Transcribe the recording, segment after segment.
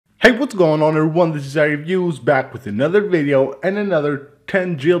Hey, what's going on everyone, this is iReviews back with another video and another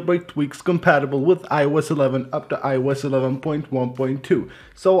 10 jailbreak tweaks compatible with iOS 11 up to iOS 11.1.2.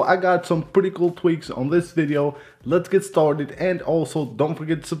 So I got some pretty cool tweaks on this video. Let's get started, and also don't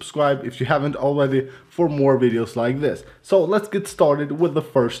forget to subscribe if you haven't already for more videos like this. So let's get started with the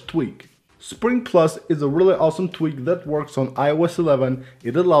first tweak. SpringPlus is a really awesome tweak that works on iOS 11.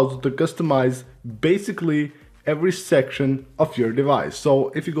 It allows you to customize basically every section of your device. So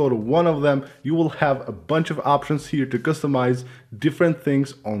if you go to one of them, you will have a bunch of options here to customize different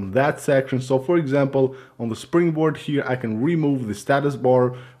things on that section. So for example, on the springboard here, I can remove the status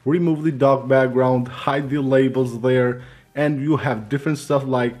bar, remove the dock background, hide the labels there, and you have different stuff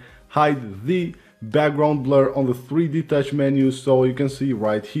like hide the background blur on the 3D touch menu. So you can see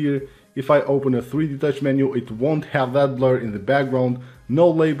right here, if I open a 3D touch menu, it won't have that blur in the background. No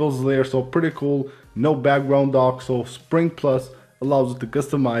labels there, so pretty cool. No background dock, so SpringPlus allows you to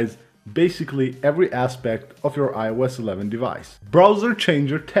customize basically every aspect of your iOS 11 device. Browser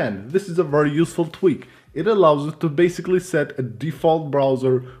Changer 10. This is a very useful tweak. It allows you to basically set a default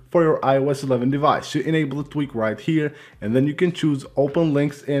browser for your iOS 11 device. You enable the tweak right here, and then you can choose open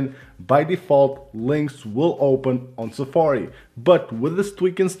links in. By default, links will open on Safari. But with this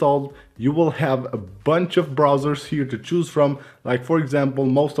tweak installed, you will have a bunch of browsers here to choose from. Like for example,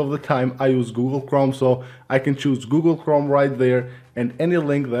 most of the time I use Google Chrome, so I can choose Google Chrome right there, and any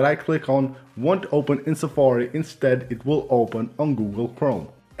link that I click on won't open in Safari. Instead, it will open on Google Chrome.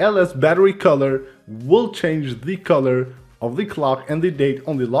 LSBatteryColour will change the color of the clock and the date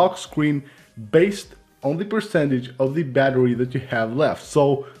on the lock screen based on the percentage of the battery that you have left.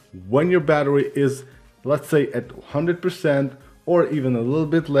 So when your battery is, let's say, at 100% or even a little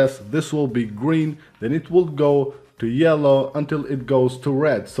bit less, this will be green, then it will go to yellow until it goes to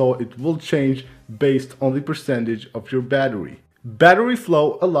red. So it will change based on the percentage of your battery.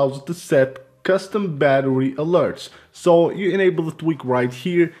 BatteryFlow allows you to set custom battery alerts. So you enable the tweak right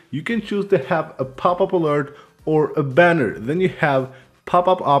here. You can choose to have a pop-up alert or a banner. Then you have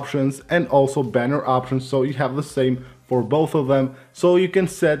pop-up options and also banner options, so you have the same for both of them. So you can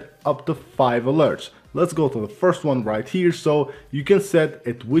set up to 5 alerts. Let's go to the first one right here. So you can set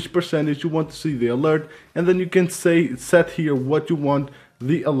at which percentage you want to see the alert, and then you can set here what you want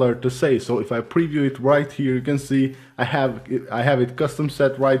the alert to say. So if I preview it right here, you can see I have it custom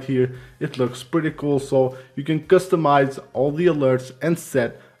set right here. It looks pretty cool. So you can customize all the alerts and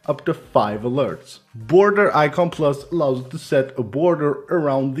set up to 5 alerts. Border Icon Plus allows you to set a border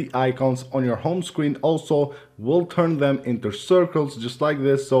around the icons on your home screen. Also will turn them into circles just like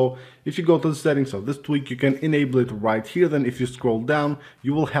this. So if you go to the settings of this tweak, you can enable it right here. Then if you scroll down,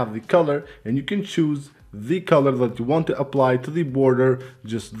 you will have the color, and you can choose the color that you want to apply to the border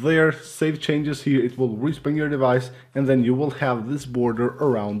just there. Save changes here, it will respring your device, and then you will have this border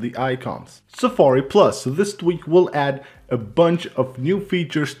around the icons. Safari Plus. So this tweak will add a bunch of new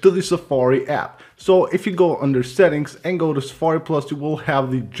features to the Safari app. So if you go under settings and go to Safari Plus, you will have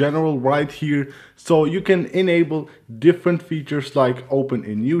the general right here. So you can enable different features like open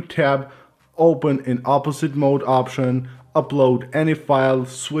a new tab, open in opposite mode option, upload any file,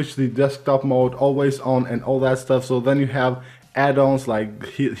 switch the desktop mode, always on, and all that stuff. So then you have add-ons like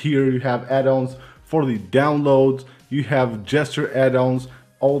here you have add-ons for the downloads, you have gesture add-ons,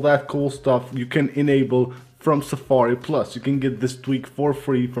 all that cool stuff you can enable from Safari Plus. You can get this tweak for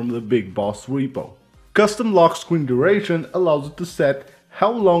free from the Big Boss repo. Custom lock screen duration allows you to set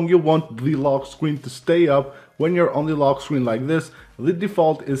how long you want the lock screen to stay up when you're on the lock screen like this. The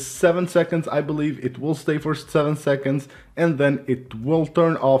default is 7 seconds. I believe it will stay for 7 seconds and then it will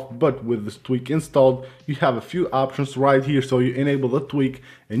turn off. But with this tweak installed, you have a few options right here. So you enable the tweak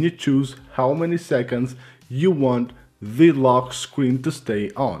and you choose how many seconds you want the lock screen to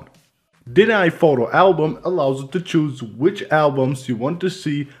stay on. DenyPhoto Album allows you to choose which albums you want to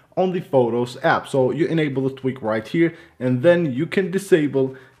see on the Photos app. So you enable the tweak right here, and then you can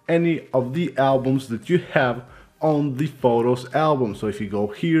disable any of the albums that you have on the Photos album. So if you go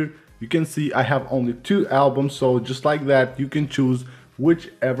here, you can see I have only 2 albums. So just like that, you can choose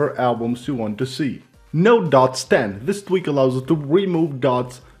whichever albums you want to see. NoDots 10. This tweak allows you to remove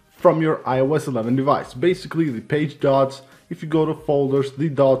dots from your iOS 11 device. Basically the page dots. If you go to folders, the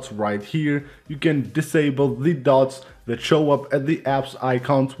dots right here, you can disable the dots that show up at the app's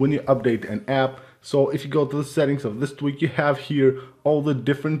icons when you update an app. So if you go to the settings of this tweak, you have here all the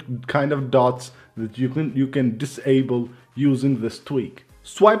different kind of dots that you can disable using this tweak.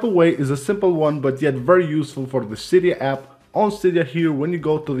 Swipe away is a simple one, but yet very useful for the City app on Stadia here, when you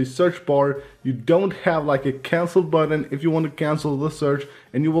go to the search bar, you don't have like a cancel button if you want to cancel the search,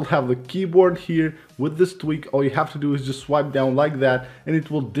 and you will have the keyboard here with this tweak. All you have to do is just swipe down like that and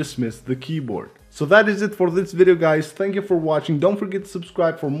it will dismiss the keyboard. So that is it for this video, guys. Thank you for watching. Don't forget to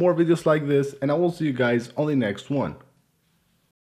subscribe for more videos like this, and I will see you guys on the next one.